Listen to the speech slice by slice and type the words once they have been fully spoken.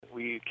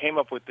came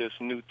up with this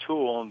new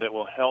tool that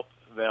will help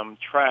them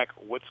track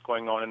what's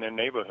going on in their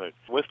neighborhood.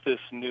 With this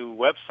new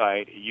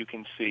website, you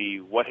can see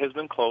what has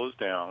been closed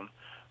down,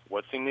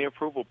 what's in the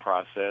approval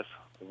process,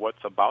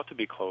 what's about to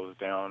be closed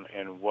down,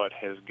 and what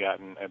has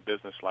gotten a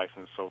business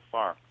license so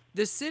far.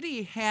 The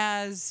city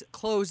has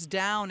closed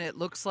down, it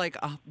looks like,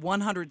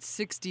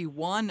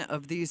 161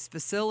 of these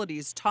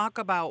facilities. Talk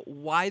about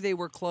why they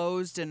were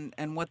closed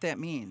and what that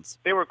means.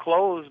 They were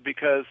closed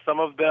because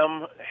some of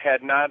them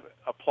had not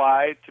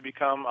applied to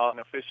become an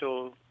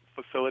official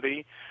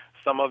facility.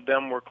 Some of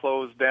them were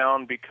closed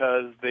down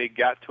because they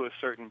got to a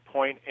certain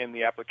point in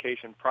the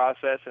application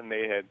process and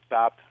they had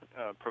stopped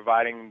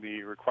providing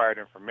the required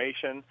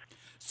information.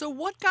 So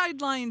what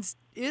guidelines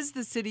is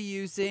the city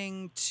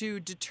using to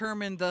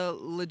determine the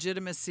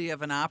legitimacy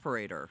of an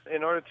operator?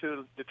 In order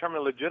to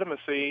determine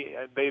legitimacy,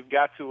 they've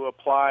got to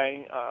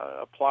apply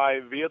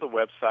via the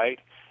website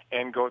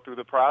and go through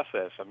the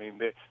process. I mean,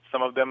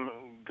 some of them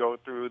go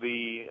through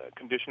the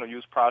conditional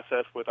use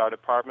process with our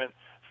department.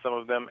 Some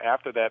of them,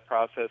 after that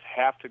process,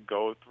 have to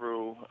go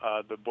through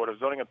the Board of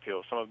Zoning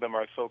Appeals. Some of them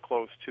are so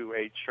close to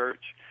a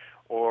church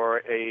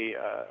or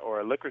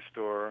a liquor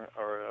store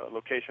or a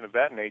location of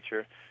that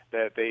nature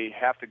that they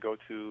have to go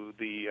to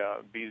the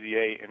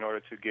BZA in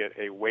order to get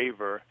a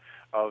waiver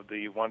of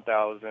the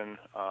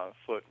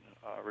 1,000-foot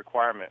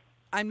requirement.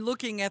 I'm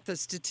looking at the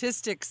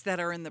statistics that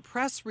are in the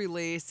press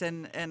release,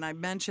 and I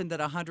mentioned that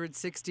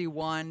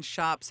 161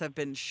 shops have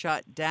been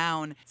shut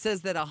down. It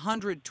says that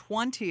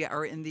 120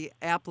 are in the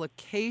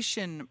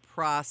application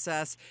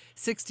process,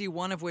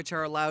 61 of which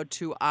are allowed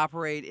to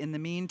operate in the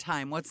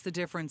meantime. What's the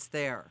difference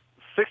there?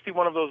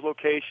 61 of those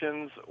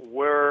locations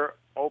were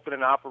open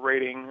and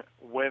operating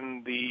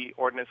when the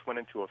ordinance went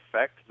into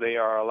effect. They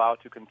are allowed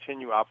to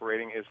continue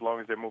operating as long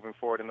as they're moving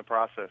forward in the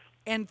process.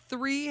 And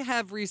 3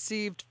 have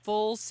received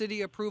full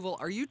city approval.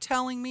 Are you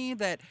telling me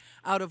that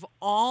out of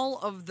all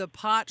of the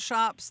pot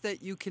shops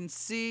that you can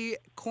see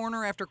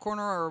corner after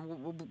corner or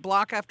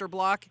block after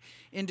block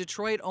in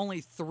Detroit,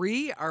 only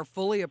 3 are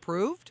fully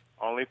approved?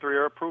 Only 3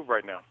 are approved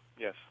right now.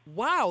 Yes.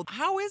 Wow.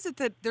 How is it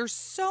that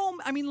there's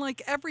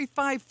like every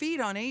 5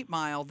 feet on 8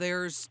 Mile,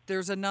 there's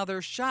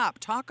another shop?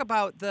 Talk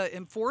about the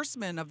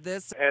enforcement of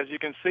this. As you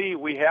can see,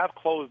 we have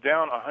closed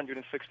down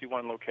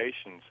 161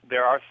 locations.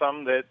 There are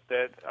some that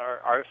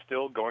are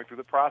still going through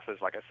the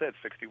process. Like I said,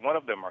 61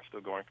 of them are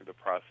still going through the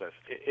process.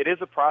 It is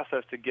a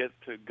process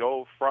to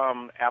go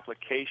from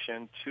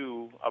application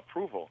to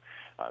approval.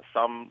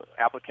 Some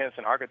applicants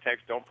and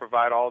architects don't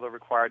provide all the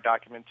required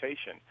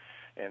documentation.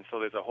 And so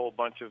there's a whole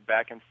bunch of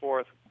back and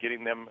forth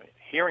getting them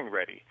hearing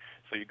ready.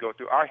 So you go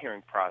through our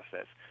hearing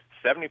process.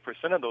 70%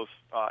 of those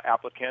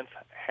applicants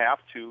have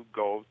to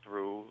go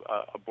through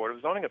a Board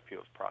of Zoning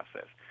Appeals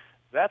process.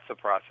 That's a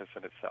process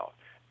in itself.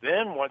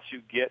 Then once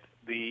you get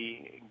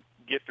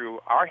through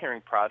our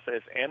hearing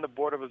process and the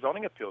Board of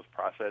Zoning Appeals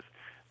process,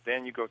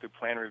 then you go through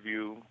plan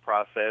review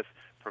process,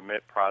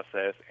 permit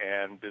process,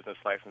 and business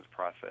license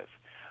process.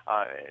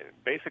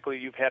 Basically,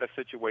 you've had a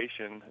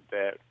situation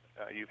that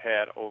you've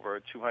had over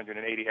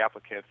 280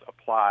 applicants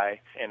apply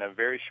in a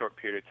very short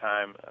period of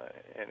time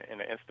in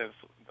an instance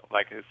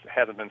like this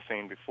hasn't been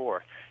seen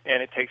before.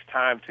 And it takes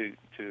time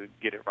to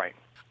get it right.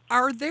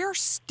 Are there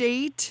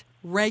state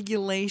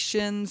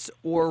regulations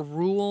or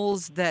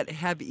rules that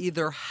have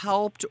either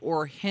helped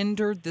or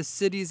hindered the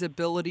city's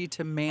ability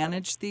to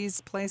manage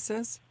these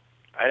places?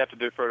 I'd have to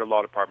defer to the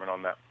law department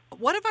on that.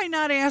 What have I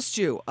not asked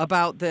you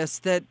about this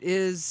that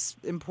is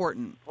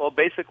important? Well,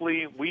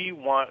 basically, we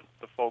want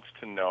the folks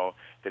to know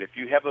that if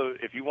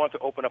you want to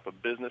open up a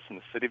business in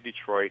the city of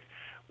Detroit,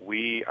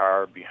 we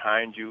are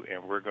behind you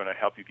and we're going to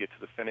help you get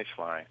to the finish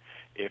line.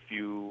 If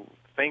you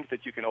think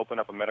that you can open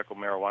up a medical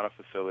marijuana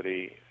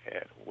facility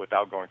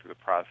without going through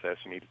the process,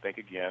 you need to think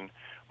again.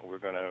 We're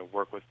going to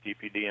work with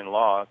DPD and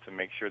law to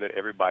make sure that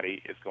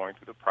everybody is going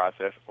through the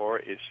process or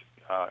is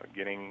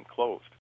getting closed.